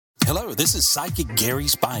Hello, this is Psychic Gary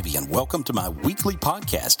Spivey, and welcome to my weekly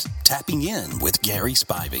podcast, Tapping In with Gary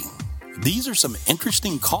Spivey. These are some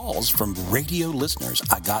interesting calls from radio listeners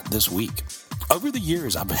I got this week. Over the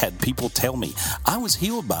years, I've had people tell me, I was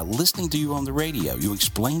healed by listening to you on the radio. You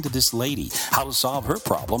explained to this lady how to solve her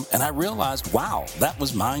problem, and I realized, wow, that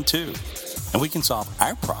was mine too. And we can solve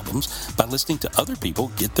our problems by listening to other people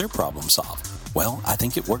get their problems solved. Well, I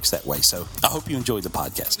think it works that way, so I hope you enjoyed the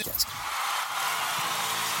podcast.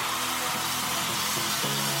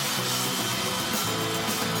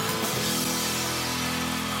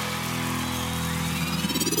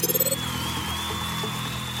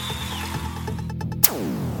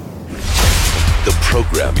 The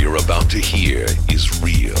program you're about to hear is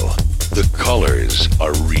real. The callers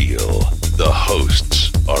are real. The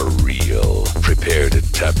hosts are real. Prepare to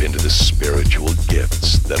tap into the spiritual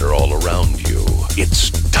gifts that are all around you. It's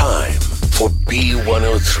time for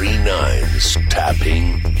B1039's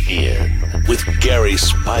Tapping In with Gary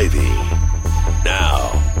Spivey.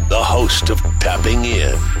 Now, the host of Tapping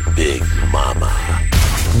In, Big Mama.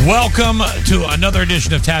 Welcome to another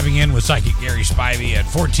edition of Tapping In with Psychic Gary Spivey at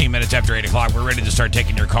 14 minutes after 8 o'clock. We're ready to start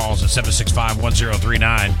taking your calls at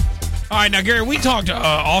 765-1039. All right, now, Gary, we talked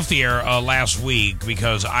off the air last week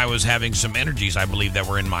because I was having some energies, I believe, that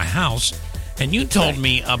were in my house. And you told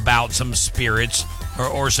me about some spirits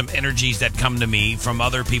or some energies that come to me from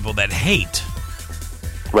other people that hate.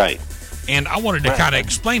 Right. And I wanted to kind of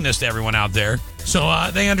explain this to everyone out there so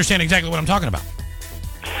they understand exactly what I'm talking about.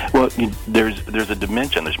 Well, there's a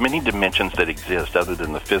dimension. There's many dimensions that exist other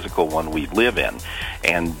than the physical one we live in.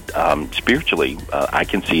 And spiritually, I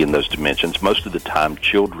can see in those dimensions. Most of the time,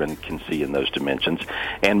 children can see in those dimensions.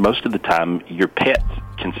 And most of the time, your pets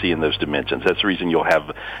can see in those dimensions. That's the reason you'll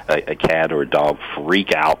have a cat or a dog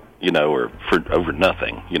freak out, or over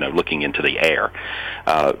nothing, looking into the air.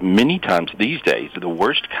 Many times these days, the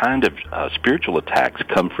worst kind of spiritual attacks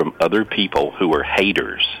come from other people who are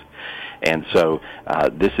haters. And so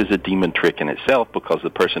this is a demon trick in itself because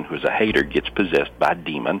the person who's a hater gets possessed by a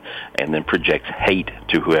demon and then projects hate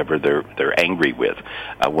to whoever they're angry with.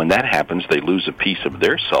 When that happens, they lose a piece of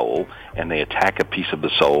their soul and they attack a piece of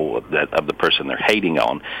the soul of the person they're hating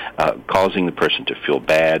on, causing the person to feel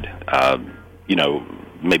bad,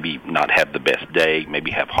 maybe not have the best day,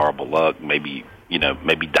 maybe have horrible luck, maybe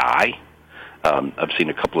die. I've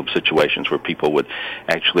seen a couple of situations where people would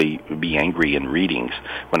actually be angry in readings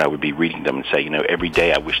when I would be reading them and say, every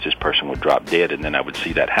day I wish this person would drop dead, and then I would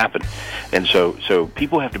see that happen. And so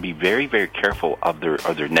people have to be very, very careful of their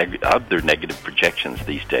negative projections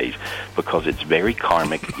these days because it's very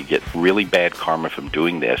karmic. You get really bad karma from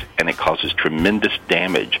doing this, and it causes tremendous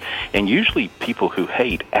damage. And usually people who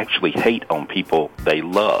hate actually hate on people they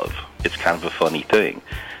love. It's kind of a funny thing.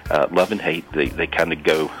 Love and hate, they kind of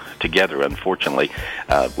go together, unfortunately,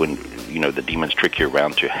 when, the demons trick you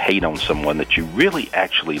around to hate on someone that you really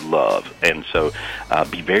actually love. And so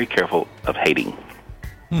be very careful of hating.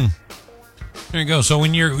 There you go. So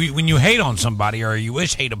when you hate on somebody or you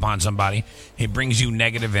wish hate upon somebody, it brings you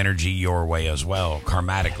negative energy your way as well,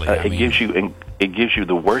 karmatically. It gives you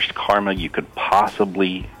the worst karma you could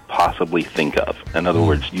possibly think of. In other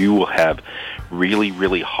words, you will have really,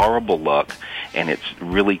 really horrible luck, and it's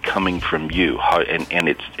really coming from you.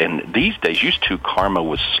 And these days, used to, karma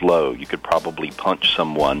was slow. You could probably punch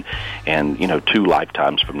someone, and 2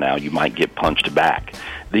 lifetimes from now, you might get punched back.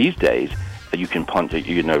 These days, you can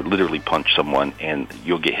literally punch someone, and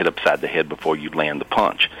you'll get hit upside the head before you land the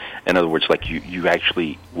punch. In other words, like you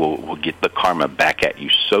actually will get the karma back at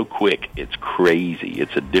you so quick, it's crazy.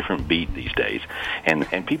 It's a different beat these days.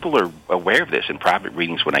 And people are aware of this in private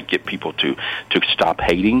readings. When I get people to stop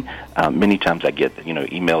hating, many times I get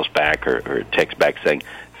emails back or text back saying,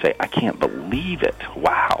 I can't believe it.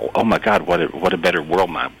 Wow. Oh, my God, what a better world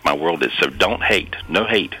my world is. So don't hate. No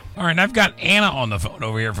hate. All right, I've got Anna on the phone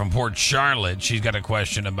over here from Port Charlotte. She's got a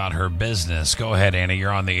question about her business. Go ahead, Anna.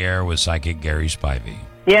 You're on the air with Psychic Gary Spivey.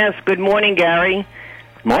 Yes, good morning, Gary.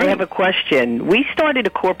 Morning. I have a question. We started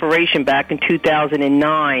a corporation back in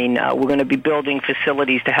 2009. We're going to be building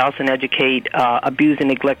facilities to house and educate abused and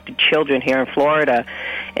neglected children here in Florida.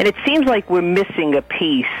 And it seems like we're missing a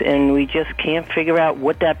piece, and we just can't figure out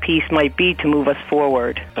what that piece might be to move us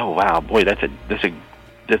forward. Oh, wow. Boy, that's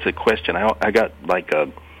a question. I got like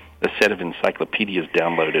a set of encyclopedias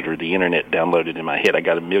downloaded or the internet downloaded in my head. I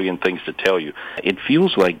got a million things to tell you. It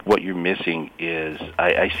feels like what you're missing is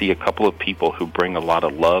I see a couple of people who bring a lot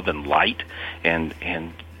of love and light, and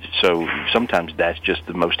so sometimes that's just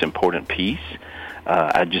the most important piece.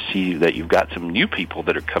 I just see that you've got some new people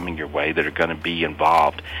that are coming your way that are going to be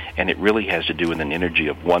involved, and it really has to do with an energy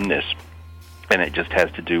of oneness, and it just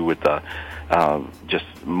has to do with just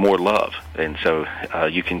more love. And so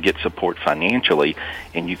you can get support financially,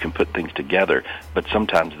 and you can put things together. But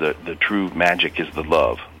sometimes the true magic is the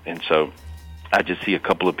love. And so I just see a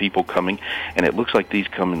couple of people coming, and it looks like these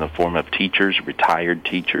come in the form of teachers, retired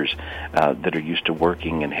teachers that are used to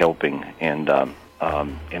working and helping. And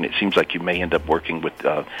it seems like you may end up working with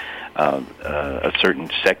a certain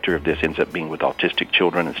sector of this ends up being with autistic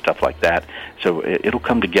children and stuff like that. So it'll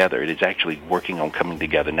come together. It is actually working on coming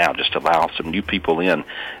together now. Just allow some new people in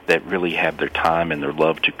that really have their time and their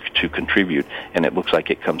love to contribute, and it looks like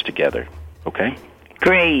it comes together. Okay?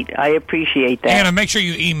 Great. I appreciate that. Anna, make sure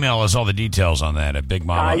you email us all the details on that at Big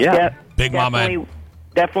Mama. Big Mama.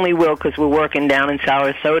 Definitely will, because we're working down in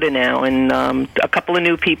Sarasota now, and a couple of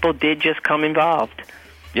new people did just come involved.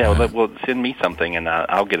 Yeah, well, send me something, and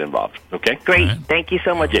I'll get involved, okay? Great. Right. Thank you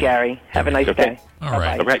so much, Gary. Have a nice day. All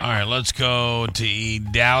right. All right, let's go to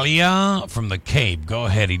Idalia from the Cape. Go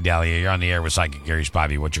ahead, Idalia. You're on the air with Psychic Gary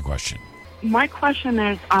Spivey. What's your question? My question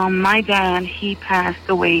is, my dad, he passed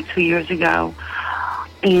away 2 years ago,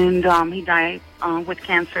 and he died with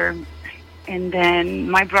cancer. And then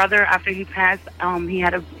my brother, after he passed, he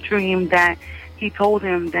had a dream that he told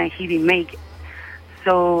him that he didn't make it.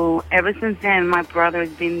 So ever since then, my brother has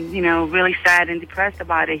been, really sad and depressed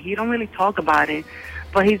about it. He don't really talk about it,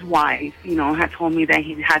 but his wife, has told me that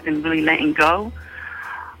he hasn't really letting go.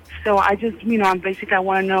 So I just, I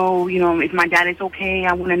want to know, if my dad is okay.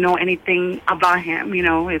 I want to know anything about him,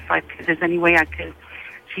 if there's any way I could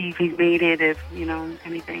see if he's made it, if,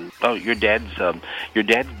 anything. Oh, your dad's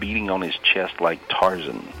beating on his chest like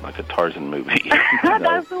Tarzan, like a Tarzan movie.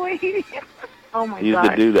 That's the way he is. Oh, my God. He used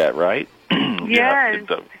to do that, right? Yes.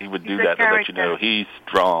 Yeah, he would do that to let you know he's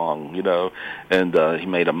strong, and he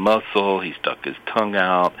made a muscle. He stuck his tongue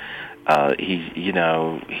out.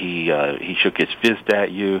 He shook his fist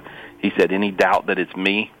at you. He said, "Any doubt that it's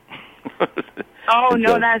me?" Oh,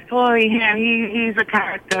 no, that's totally him. He's a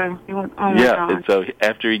character. Oh, my God. And so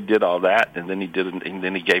after he did all that, and then he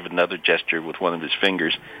gave another gesture with one of his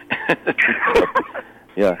fingers.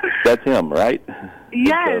 Yeah, that's him, right?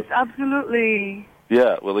 Yes, absolutely.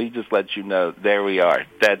 Yeah, well, he just lets you know, there we are.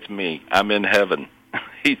 That's me. I'm in heaven.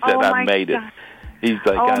 He said, I made it. He's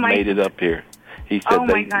like, I made it up here. He said,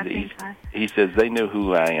 he says, they knew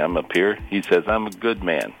who I am up here. He says, I'm a good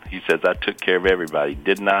man. He says, I took care of everybody,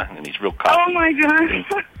 didn't I? And he's real cocky. Oh, my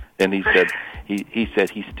God. And he said, he said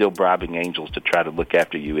he's still bribing angels to try to look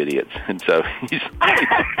after you idiots. And so he's...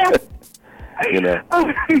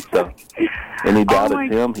 So any doubt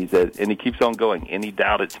it's him? He said, and he keeps on going. Any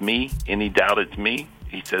doubt it's me? Any doubt it's me?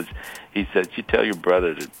 He says, you tell your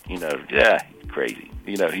brother that, he's crazy.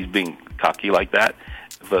 He's being cocky like that.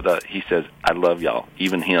 But he says, I love y'all,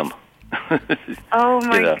 even him. Oh,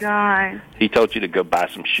 my God. He told you to go buy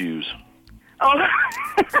some shoes. Oh.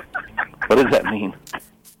 What does that mean?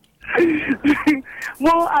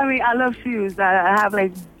 Well, I love shoes. I have,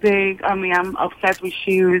 I'm obsessed with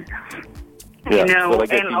shoes. Yeah, well,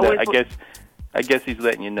 I guess he's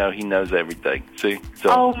letting you know he knows everything. See,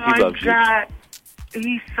 so he loves you. God,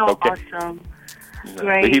 he's so awesome.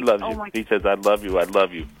 Great. He loves you. He says, "I love you. I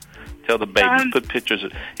love you." Tell the babies, put pictures.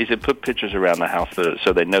 He said, "Put pictures around the house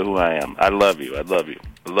so they know who I am. I love you. I love you.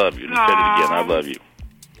 I love you." And he said it again. I love you.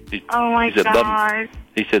 He said, God.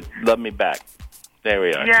 He said, "Love me back." There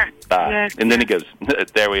we are. Yes, bye. Yes, and then he goes,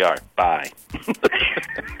 "There we are. Bye."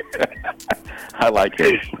 I like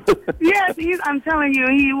him. Yes, I'm telling you,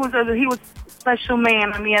 he was a special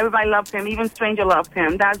man. Everybody loved him. Even stranger loved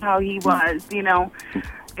him. That's how he was,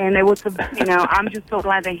 And it was, I'm just so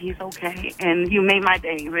glad that he's okay. And you made my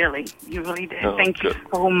day, really. You really did. Thank you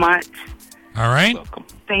so much. All right. Welcome.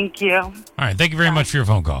 Thank you. All right. Thank you very much for your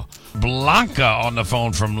phone call. Blanca on the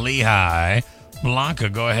phone from Lehigh. Blanca,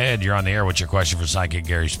 go ahead. You're on the air. What's your question for Psychic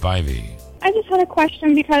Gary Spivey? I just had a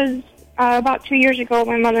question because about 2 years ago,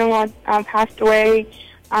 my mother-in-law passed away.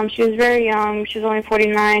 She was very young. She was only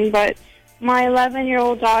 49. But my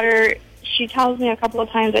 11-year-old daughter, she tells me a couple of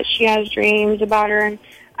times that she has dreams about her. And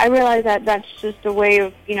I realize that that's just a way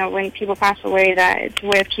of, when people pass away, that it's a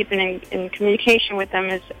way of keeping in communication with them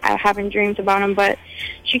is having dreams about them. But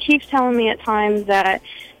she keeps telling me at times that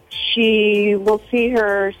she will see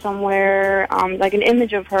her somewhere, like an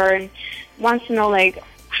image of her, and wants to know,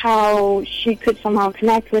 how she could somehow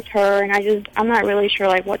connect with her. And I'm not really sure,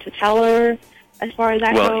 what to tell her as far as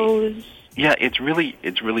that goes. Yeah, it's really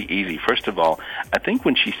easy. First of all, I think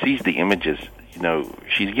when she sees the images,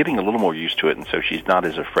 she's getting a little more used to it, and so she's not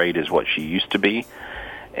as afraid as what she used to be.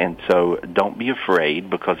 And so don't be afraid,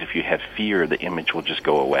 because if you have fear, the image will just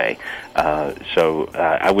go away. So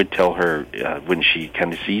I would tell her when she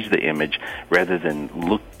kind of sees the image, rather than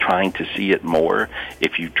trying to see it more,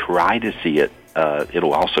 if you try to see it,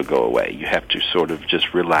 it'll also go away. You have to sort of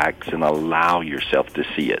just relax and allow yourself to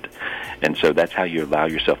see it. And so that's how you allow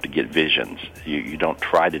yourself to get visions. You don't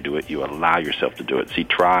try to do it, you allow yourself to do it. See,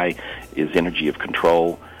 try is energy of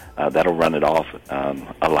control. That'll run it off.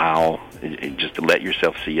 Allow, just to let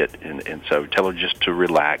yourself see it. And so tell her just to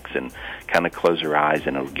relax and kind of close her eyes,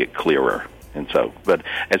 and it'll get clearer. And so, but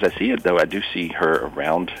as I see it, though, I do see her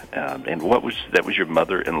around. And that was your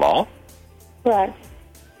mother-in-law? Correct.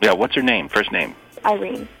 Yeah, what's her name? First name?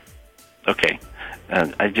 Irene. Okay.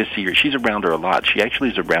 I just see her. She's around her a lot. She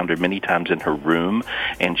actually is around her many times in her room,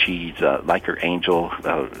 and she's like her angel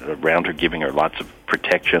around her, giving her lots of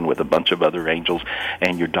protection with a bunch of other angels.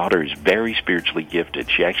 And your daughter is very spiritually gifted.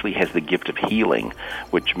 She actually has the gift of healing,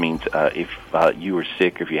 which means if you are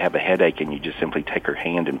sick or if you have a headache and you just simply take her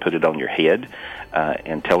hand and put it on your head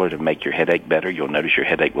and tell her to make your headache better, you'll notice your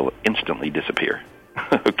headache will instantly disappear.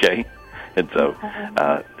 Okay? And so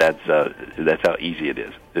that's how easy it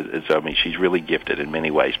is. So, I mean, she's really gifted in many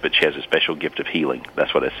ways, but she has a special gift of healing.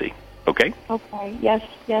 That's what I see. Okay? Okay. Yes.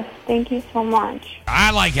 Thank you so much.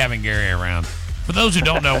 I like having Gary around. For those who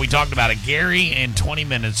don't know, we talked about it. Gary, in 20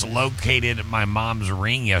 minutes, located my mom's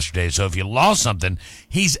ring yesterday. So if you lost something,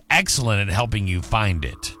 he's excellent at helping you find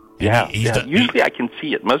it. Yeah. Usually I can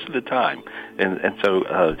see it most of the time. And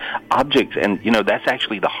so objects, and, that's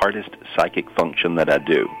actually the hardest psychic function that I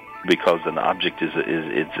do. Because an object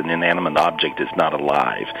it's an inanimate object, it's not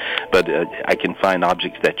alive. But I can find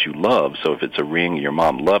objects that you love. So if it's a ring and your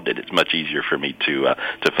mom loved it, it's much easier for me to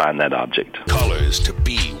find that object. Callers to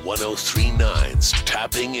B1039's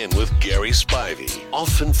Tapping In with Gary Spivey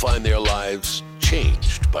often find their lives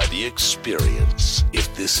changed by the experience.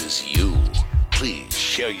 If this is you, please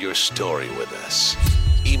share your story with us.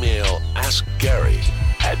 Email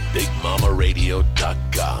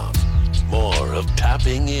askgary@bigmamaradio.com. More of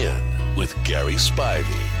Tapping In with Gary Spivey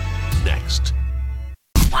next.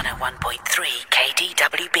 101.3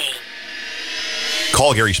 KDWB.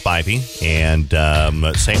 Call Gary Spivey and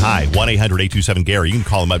say hi. 1-800-827-GARY. You can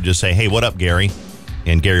call him up and just say, hey, what up, Gary?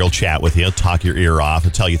 And Gary will chat with you, talk your ear off,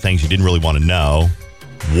 and tell you things you didn't really want to know,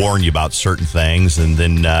 warn you about certain things, and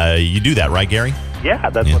then you do that, right, Gary? Yeah,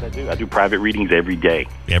 that's what I do. I do private readings every day.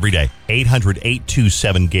 Every day.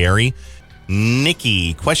 800-827-GARY.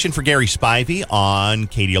 Nikki, question for Gary Spivey on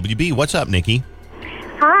KDWB. What's up, Nikki?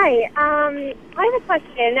 Hi. I have a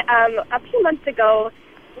question. A few months ago,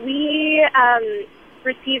 we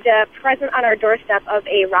received a present on our doorstep of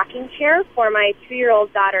a rocking chair for my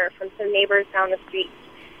 2-year-old daughter from some neighbors down the street.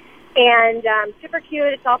 And super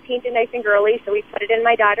cute. It's all painted nice and girly, so we put it in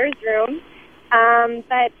my daughter's room.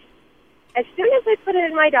 But as soon as I put it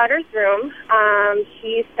in my daughter's room,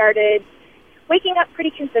 she started waking up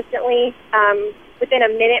pretty consistently, within a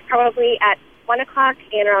minute, probably at 1 o'clock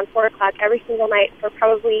and around 4 o'clock every single night for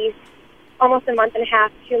probably almost a month and a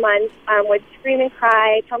half, 2 months, would scream and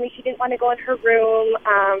cry, tell me she didn't want to go in her room,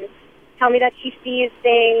 tell me that she sees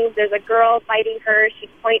things. There's a girl biting her. She'd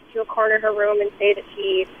point to a corner of her room and say that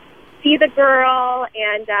she sees a girl.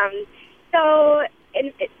 And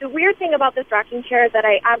the weird thing about this rocking chair is that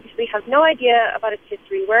I obviously have no idea about its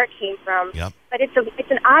history, where it came from, but it's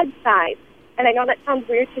an odd size. And I know that sounds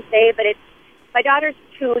weird to say, but my daughter's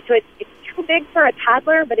 2, so it's too big for a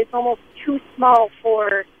toddler, but it's almost too small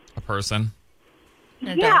for a person.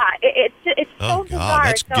 Yeah, it's so bizarre.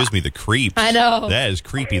 That gives me the creeps. I know. That is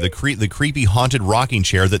creepy. The creepy haunted rocking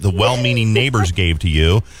chair that the well-meaning neighbors gave to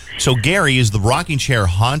you. So, Gary, is the rocking chair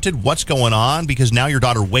haunted? What's going on? Because now your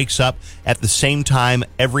daughter wakes up at the same time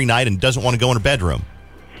every night and doesn't want to go in her bedroom.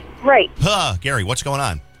 Right. Gary, what's going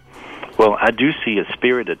on? Well, I do see a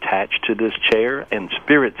spirit attached to this chair, and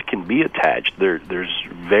spirits can be attached. There's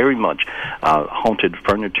very much haunted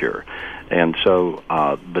furniture. And so,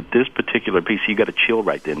 but this particular piece, you got a chill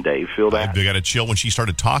right then, Dave. Feel that? I got a chill when she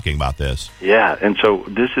started talking about this. Yeah, and so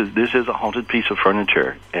this is a haunted piece of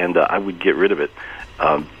furniture, and I would get rid of it.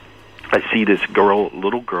 I see this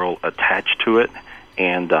little girl attached to it,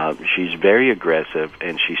 and she's very aggressive,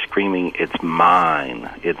 and she's screaming, "It's mine!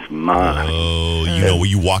 It's mine!" Oh, when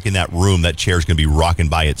you walk in that room, that chair's going to be rocking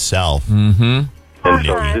by itself. Mm-hmm. And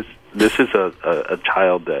so this is a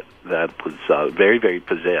child that was very, very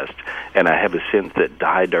possessed, and I have a sense that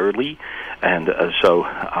died early, and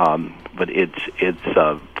but it's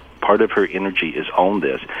part part of her energy is on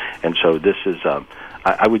this, and so this is.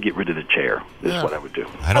 I would get rid of the chair. This is what I would do.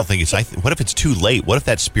 I don't think it's. What if it's too late? What if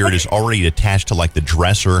that spirit is already attached to like the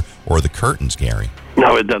dresser or the curtains, Gary?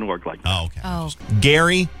 No, it doesn't work like that. Oh, okay.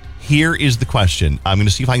 Gary, here is the question. I'm going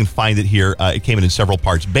to see if I can find it here. It came in several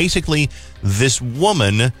parts. Basically, this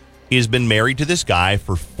woman has been married to this guy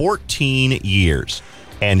for 14 years.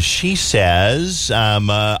 And she says,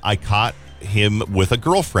 I caught him with a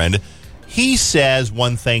girlfriend. He says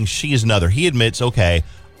one thing, she is another. He admits, okay,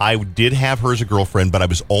 I did have her as a girlfriend, but I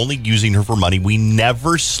was only using her for money. We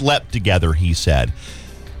never slept together, he said.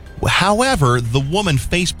 However, the woman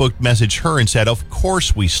Facebook messaged her and said, of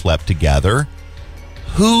course we slept together.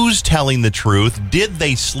 Who's telling the truth? Did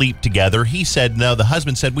they sleep together? He said, no. The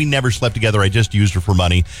husband said, we never slept together. I just used her for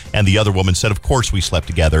money. And the other woman said, of course we slept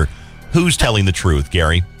together. Who's telling the truth,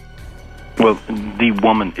 Gary? Well, the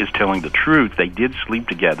woman is telling the truth. They did sleep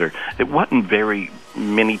together. It wasn't very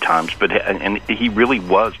many times, but and he really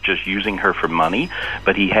was just using her for money,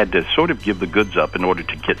 but he had to sort of give the goods up in order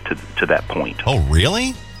to get to that point. Oh,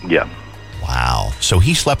 really? Yeah. Wow. So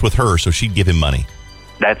he slept with her so she'd give him money.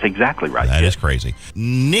 That's exactly right. That is crazy.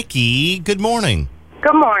 Nikki, good morning.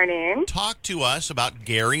 Good morning. Talk to us about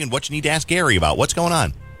Gary and what you need to ask Gary about. What's going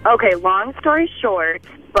on? Okay, long story short,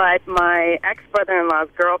 but my ex-brother-in-law's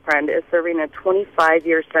girlfriend is serving a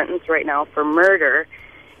 25-year sentence right now for murder,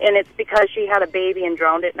 and it's because she had a baby and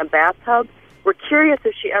drowned it in a bathtub. We're curious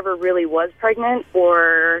if she ever really was pregnant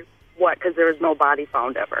or what, because there was no body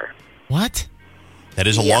found ever. What? That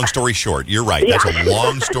is a long story short. You're right. That's a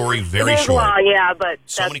long story, very short. Long, yeah, but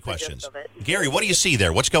so many questions. Gary, what do you see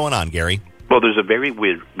there? What's going on, Gary? Well, there's a very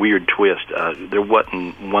weird twist. There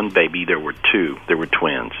wasn't one baby. There were two. There were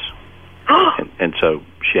twins. and so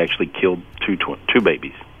she actually killed two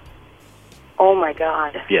babies. Oh, my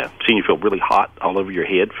God. Yeah. Seeing you feel really hot all over your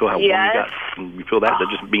head. Feel how warm you got. You feel that? That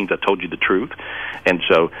just means I told you the truth. And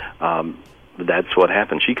so that's what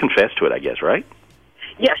happened. She confessed to it, I guess, right?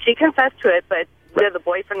 Yeah, she confessed to it, but did the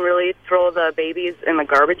boyfriend really throw the babies in the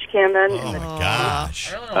garbage can then? Oh, my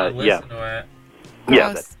gosh. I really don't want to listen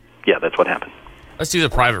to it. Yeah, that's what happened. Let's do the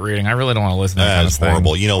private reading. I really don't want to listen to that. That's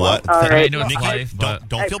horrible. You know what? Right. Nikki,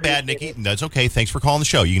 don't feel bad, Nikki. That's okay. Thanks for calling the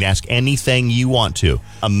show. You can ask anything you want to.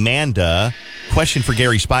 Amanda, question for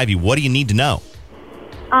Gary Spivey. What do you need to know?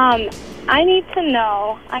 I need to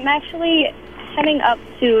know. I'm actually heading up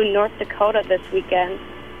to North Dakota this weekend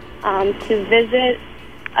to visit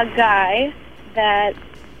a guy that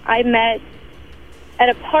I met at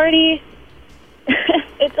a party.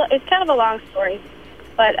 It's kind of a long story.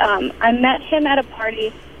 But I met him at a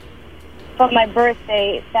party for my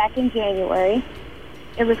birthday back in January.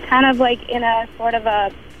 It was kind of like in a sort of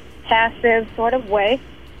a passive sort of way.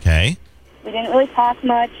 Okay. We didn't really talk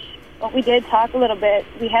much, but we did talk a little bit.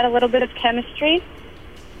 We had a little bit of chemistry.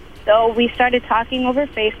 So we started talking over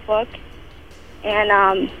Facebook,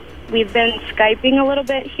 and we've been Skyping a little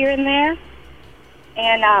bit here and there.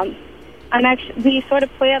 And we sort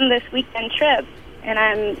of planned this weekend trip, and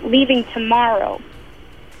I'm leaving tomorrow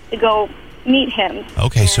to go meet him.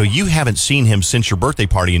 Okay, so you haven't seen him since your birthday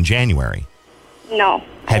party in January. No.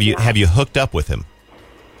 Have you hooked up with him?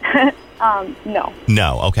 No.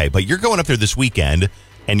 No. Okay, but you're going up there this weekend,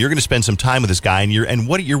 and you're going to spend some time with this guy, and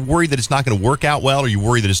you're worried that it's not going to work out well, or you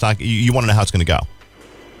worried that it's not? You want to know how it's going to go?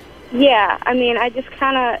 Yeah, I mean, I just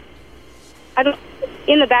kind of,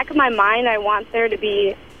 in the back of my mind, I want there to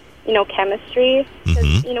be, chemistry.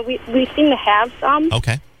 Mm-hmm. We seem to have some.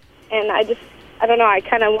 Okay. And I don't know. I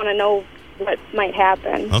kind of want to know what might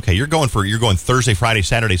happen. Okay, you're going Thursday, Friday,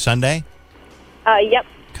 Saturday, Sunday? Yep.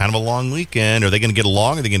 Kind of a long weekend. Are they going to get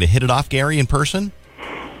along? Are they going to hit it off, Gary, in person?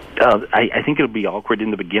 I think it'll be awkward in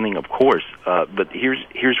the beginning, of course. But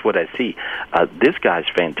here's what I see. This guy's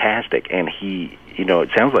fantastic, and he, it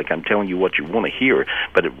sounds like I'm telling you what you want to hear.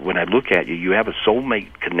 But when I look at you, you have a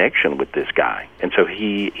soulmate connection with this guy, and so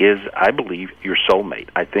he is, I believe, your soulmate.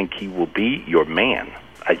 I think he will be your man.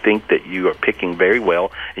 I think that you are picking very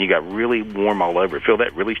well, and you got really warm all over. Feel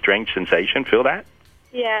that really strange sensation? Feel that?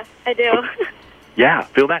 Yeah, I do. Yeah,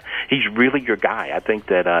 feel that? He's really your guy. I think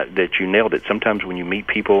that you nailed it. Sometimes when you meet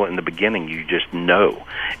people in the beginning, you just know.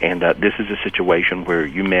 And this is a situation where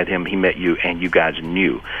you met him, he met you, and you guys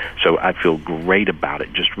knew. So I feel great about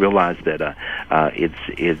it. Just realize that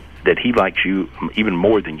that he likes you even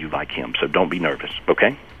more than you like him. So don't be nervous,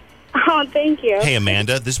 okay? Oh, thank you. Hey,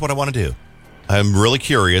 Amanda, this is what I want to do. I'm really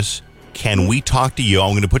curious. Can we talk to you?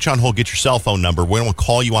 I'm going to put you on hold, get your cell phone number. We're going to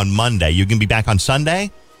call you on Monday. You can be back on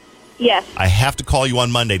Sunday? Yes. I have to call you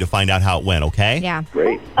on Monday to find out how it went, okay? Yeah.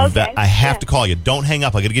 Great. Okay. I have to call you. Don't hang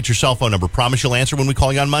up. I got to get your cell phone number. Promise you'll answer when we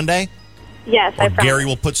call you on Monday? Yes, I promise. Gary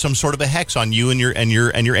will put some sort of a hex on you and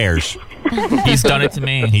your heirs. He's done it to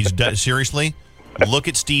me. He's done, seriously. Look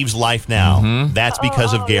at Steve's life now. Mm-hmm. That's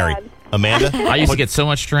because of Gary. God. Amanda, I used to get so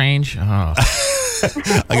much strange. Oh.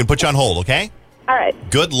 I'm going to put you on hold, okay? All right.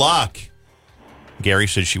 Good luck. Gary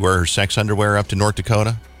said she wear her sex underwear up to North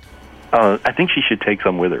Dakota. I think she should take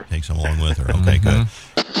some with her. Take some along with her. Okay, good.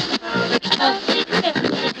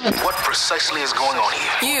 What precisely is going on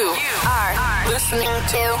here? You are listening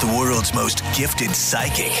to The world's most gifted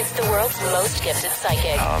psychic. It's the world's most gifted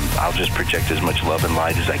psychic. I'll just project as much love and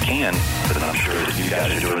light as I can, but I'm sure that you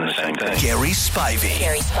guys are doing the same thing. Gary Spivey.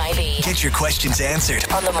 Gary Spivey. Get your questions answered.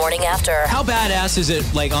 On the morning after. How badass is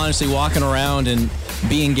it, like, honestly, walking around and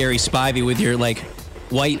being Gary Spivey with your, like,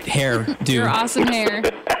 white hair, dude? Your awesome hair.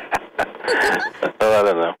 I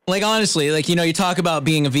don't know. Like, honestly, like, you know, you talk about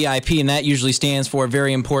being a VIP, and that usually stands for a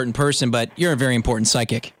very important person, but you're a very important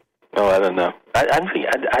psychic. Oh, I don't know.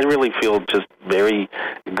 I really feel just very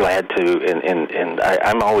glad to, and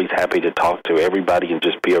I'm always happy to talk to everybody and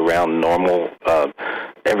just be around normal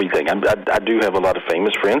everything. I do have a lot of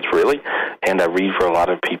famous friends, really, and I read for a lot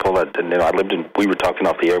of people. We were talking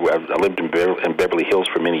off the air. I lived in Beverly Hills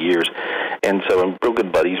for many years, and so I'm real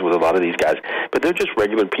good buddies with a lot of these guys. But they're just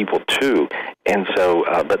regular people too, and so.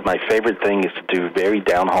 But my favorite thing is to do very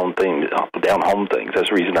down home things. That's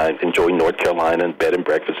the reason I enjoy North Carolina and bed and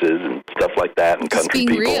breakfasts and stuff like that, and Just country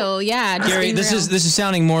being people. real, yeah. Just Gary, being this real. is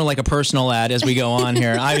sounding more like a personal ad as we go on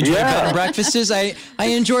here. I enjoy bed and breakfasts. I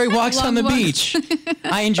enjoy walks on the beach.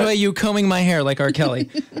 I enjoy you combing my hair like R. Kelly.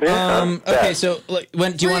 Okay, so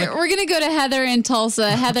when do you want to? We're gonna go to Heather in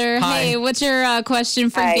Tulsa. Heather, Hi. hey, what's your question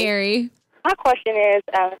for Hi. Gary? My question is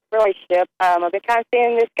relationship. I've been kind of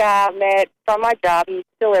seeing this guy I met from my job. He's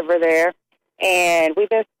a deliverer there, and we've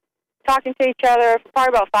been talking to each other for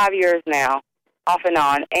probably about 5 years now, off and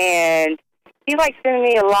on. And he's like sending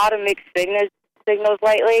me a lot of mixed signals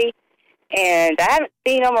lately, and I haven't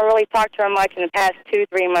seen him or really talked to him much in the past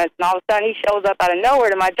 2-3 months. And all of a sudden, he shows up out of nowhere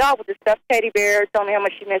to my job with a stuffed teddy bear, telling me how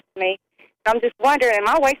much he misses me. And I'm just wondering, am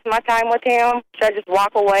I wasting my time with him? Should I just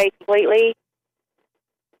walk away completely?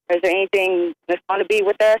 Or is there anything that's going to be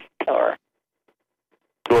with us? Or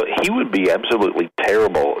Well, he would be absolutely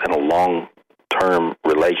terrible in a long-term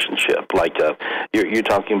relationship. Like you're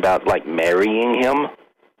talking about, like marrying him.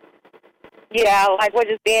 yeah, like we're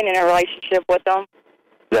just being in a relationship with him.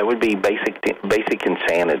 That would be basic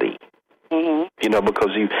insanity. Mm-hmm. You know,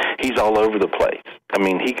 because he's all over the place. I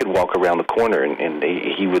mean, he could walk around the corner and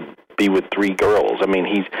he would be with 3 girls. I mean,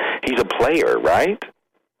 he's a player, right?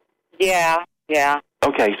 Yeah.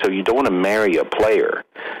 Okay, so you don't want to marry a player.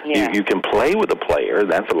 Yeah. You can play with a player.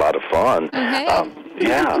 That's a lot of fun. Okay.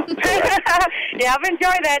 Yeah. Yeah, I've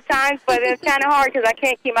enjoyed that times, but it's kind of hard because I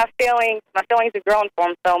can't keep my feelings. My feelings have grown for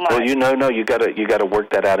him so much. Well, you gotta work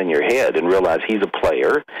that out in your head and realize he's a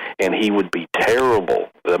player, and he would be terrible.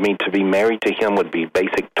 I mean, to be married to him would be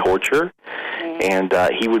basic torture, and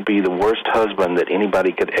he would be the worst husband that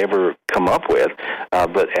anybody could ever come up with.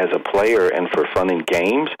 But as a player and for fun and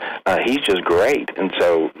games, he's just great. And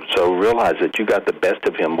so realize that you got the best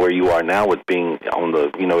of him where you are now with being on the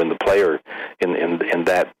in the player in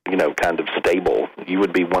that kind of stable. You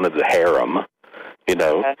would be one of the harem,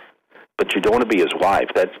 but you don't want to be his wife.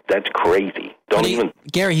 That's crazy.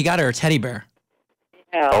 Gary, he got her a teddy bear.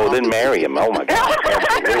 Oh, then marry him. Oh my God,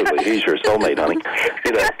 absolutely. He's your soulmate, honey.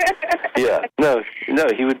 Yeah. No,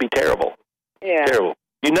 he would be terrible. Yeah. Terrible.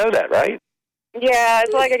 You know that, right? Yeah,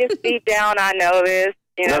 it's like I just deep down I know this.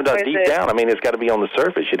 No, deep down. I mean, it's got to be on the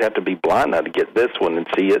surface. You'd have to be blind now to get this one and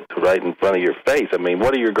see it right in front of your face. I mean,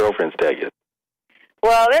 what do your girlfriends tell you?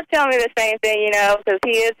 Well, they're telling me the same thing, because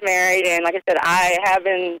he is married, and like I said, I have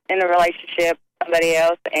been in a relationship with somebody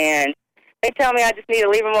else, and they tell me I just need to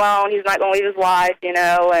leave him alone. He's not going to leave his wife, and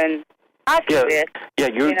I see this. Yeah,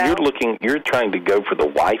 you're trying to go for the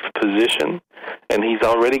wife position, and he's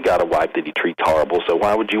already got a wife that he treats horrible, so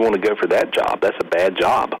why would you want to go for that job? That's a bad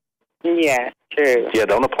job. Yeah, true. Yeah,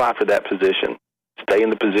 don't apply for that position. Stay in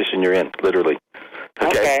the position you're in, literally.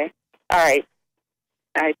 Okay. All right.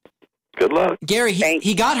 Good luck. Gary,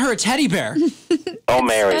 he got her a teddy bear. Oh,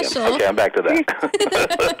 marry him. Okay, I'm back to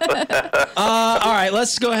that. All right,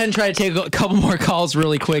 let's go ahead and try to take a couple more calls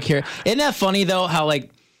really quick here. Isn't that funny, though, how,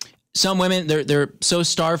 like, some women, they're so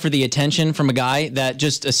starved for the attention from a guy that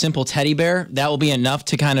just a simple teddy bear, that will be enough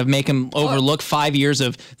to kind of make him overlook 5 years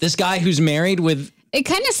of this guy who's married with It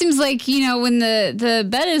kind of seems like, when the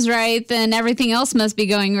bed is right, then everything else must be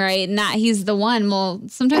going right, and that he's the one. Well,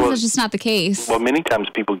 sometimes that's just not the case. Well, many times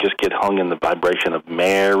people just get hung in the vibration of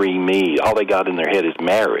marry me. All they got in their head is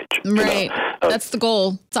marriage. Right. That's the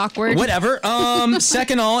goal. It's awkward. Whatever.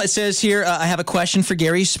 Second all, it says here, I have a question for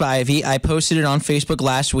Gary Spivey. I posted it on Facebook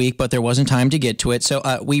last week, but there wasn't time to get to it. So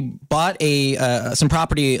we bought some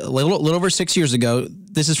property a little over 6 years ago.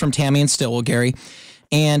 This is from Tammy and Stillwell, Gary.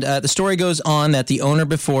 And the story goes on that the owner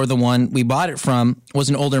before the one we bought it from was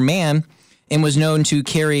an older man and was known to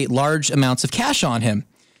carry large amounts of cash on him.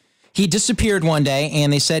 He disappeared one day,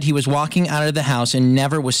 and they said he was walking out of the house and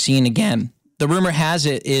never was seen again. The rumor has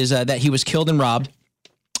it is that he was killed and robbed,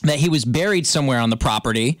 that he was buried somewhere on the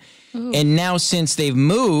property. Ooh. And now since they've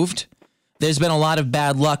moved, there's been a lot of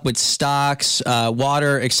bad luck with stocks,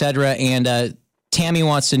 water, etc. And Tammy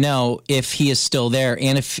wants to know if he is still there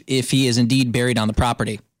and if he is indeed buried on the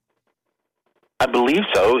property. I believe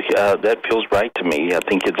so. That feels right to me. I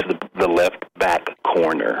think it's the left back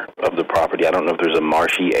corner of the property. I don't know if there's a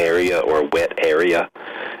marshy area or a wet area,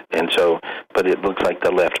 but it looks like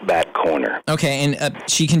the left back corner. Okay, and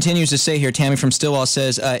she continues to say here, Tammy from Stillwell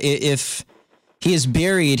says, if he is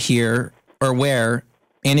buried here or where,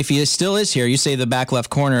 and if he still is here, you say the back left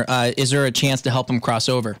corner, is there a chance to help him cross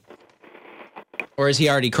over? Or is he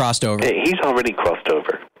already crossed over? He's already crossed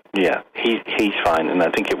over. Yeah, he's fine, and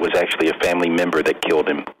I think it was actually a family member that killed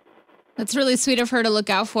him. That's really sweet of her to look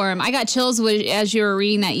out for him. I got chills as you were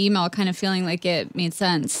reading that email, kind of feeling like it made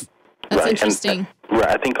sense. That's interesting. Right,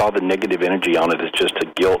 I think all the negative energy on it is just a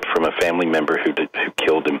guilt from a family member who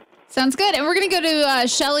killed him. Sounds good. And we're going to go to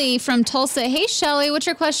Shelly from Tulsa. Hey, Shelly, what's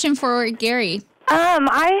your question for Gary?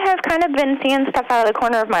 I have kind of been seeing stuff out of the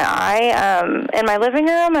corner of my eye in my living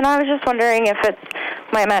room, and I was just wondering if it's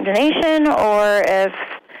my imagination or if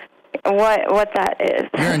what that is.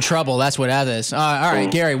 You're in trouble. That's what that is. All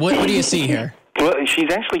right, Gary, what do you see here? Well,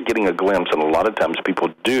 she's actually getting a glimpse, and a lot of times people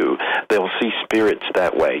do. They'll see spirits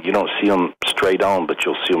that way. You don't see them straight on, but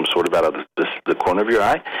you'll see them sort of out of the corner of your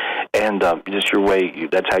eye, and just your way.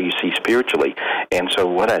 That's how you see spiritually. And so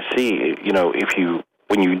what I see,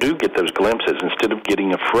 when you do get those glimpses, instead of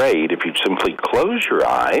getting afraid, if you simply close your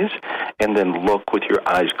eyes and then look with your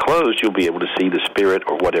eyes closed, you'll be able to see the spirit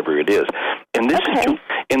or whatever it is. And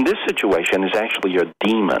this situation is actually a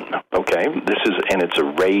demon, okay? And it's a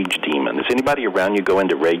rage demon. Does anybody around you go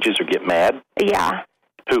into rages or get mad? Yeah.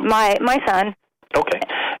 Who? My son. Okay.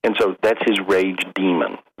 And so that's his rage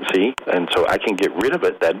demon, see? And so I can get rid of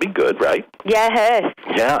it. That'd be good, right? Yes.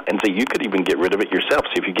 Yeah, and so you could even get rid of it yourself.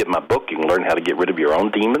 So if you get my book, you can learn how to get rid of your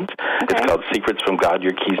own demons. Okay. It's called Secrets from God,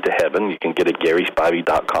 Your Keys to Heaven. You can get it at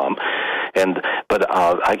GarySpivey.com. But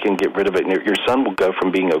I can get rid of it. And your son will go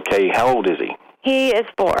from being okay. How old is he? He is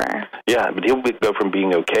 4. Yeah, but he'll go from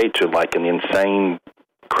being okay to like an insane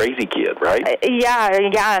crazy kid, right? Yeah,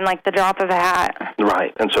 and like the drop of a hat.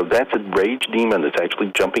 Right, and so that's a rage demon that's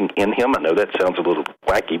actually jumping in him. I know that sounds a little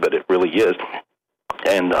wacky, but it really is.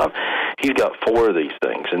 And he's got 4 of these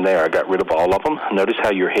things in there. I got rid of all of them. Notice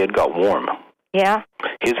how your head got warm. Yeah.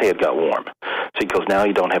 His head got warm. See, because now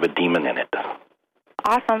you don't have a demon in it.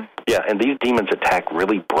 Awesome. Yeah, and these demons attack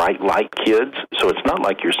really bright light kids, so it's not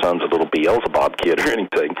like your son's a little Beelzebub kid or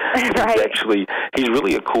anything. Right. He's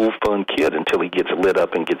really a cool, fun kid until he gets lit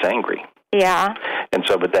up and gets angry. Yeah. And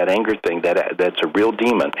so, but that anger thing, that's a real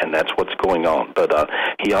demon, and that's what's going on. But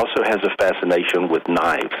he also has a fascination with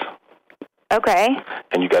knives. Okay.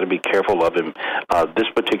 And you got to be careful of him. This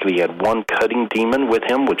particularly, he had one cutting demon with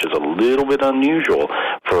him, which is a little bit unusual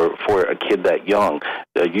for a kid that young.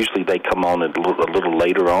 Usually they come on a little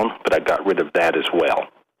later on, but I got rid of that as well.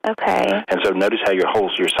 Okay. And so notice how your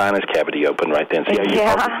sinus cavity opened right then. See how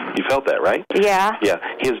you felt that, right? Yeah. Yeah,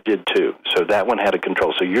 his did too. So that one had a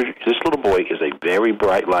control. So this little boy is a very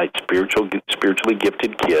bright light, spiritually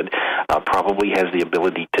gifted kid, probably has the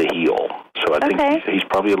ability to heal. So I think he's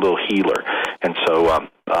probably a little healer. And so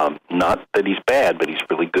not that he's bad, but he's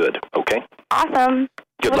really good. Okay? Awesome.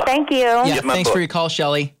 Good luck. Thank you. Yeah, thanks for your call,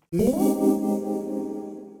 Shelly.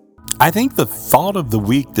 I think the thought of the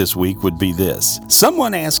week this week would be this.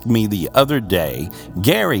 Someone asked me the other day,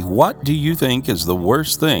 Gary, what do you think is the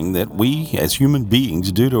worst thing that we as human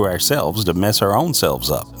beings do to ourselves to mess our own selves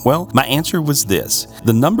up? Well, my answer was this.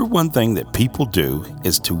 The number one thing that people do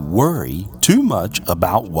is to worry too much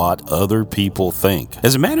about what other people think.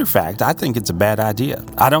 As a matter of fact, I think it's a bad idea.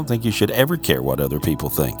 I don't think you should ever care what other people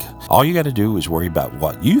think. All you got to do is worry about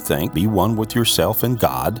what you think, be one with yourself and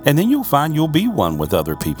God, and then you'll find you'll be one with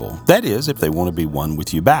other people. That is, if they want to be one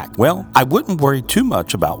with you back. Well, I wouldn't worry too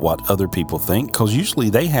much about what other people think, because usually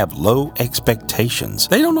they have low expectations.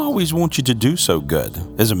 They don't always want you to do so good.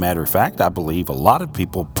 As a matter of fact, I believe a lot of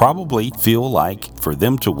people probably feel like for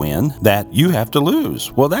them to win that you have to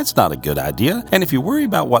lose. Well, that's not a good idea. And if you worry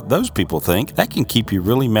about what those people think, that can keep you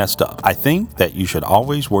really messed up. I think that you should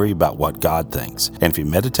always worry about what God thinks. And if you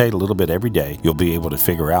meditate a little bit every day, you'll be able to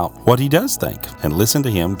figure out what he does think and listen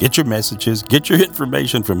to him, get your messages, get your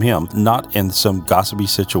information from him, not in some gossipy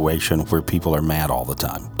situation where people are mad all the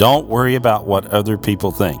time. Don't worry about what other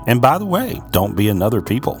people think. And by the way, don't be another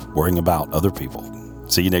people worrying about other people.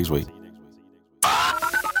 See you next week.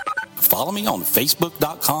 Follow me on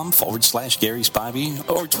Facebook.com/Gary Spivey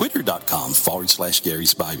or Twitter.com/Gary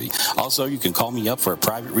Spivey. Also, you can call me up for a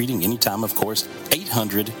private reading anytime, of course,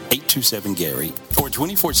 800-827-GARY. Or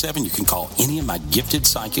 24/7, you can call any of my gifted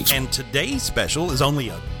psychics. And today's special is only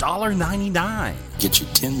 $1.99. Get you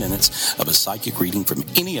 10 minutes of a psychic reading from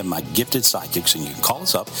any of my gifted psychics, and you can call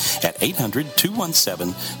us up at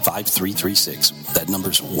 800-217-5336. That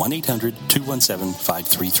number's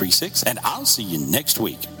 1-800-217-5336. And I'll see you next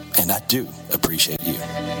week. And I do appreciate you.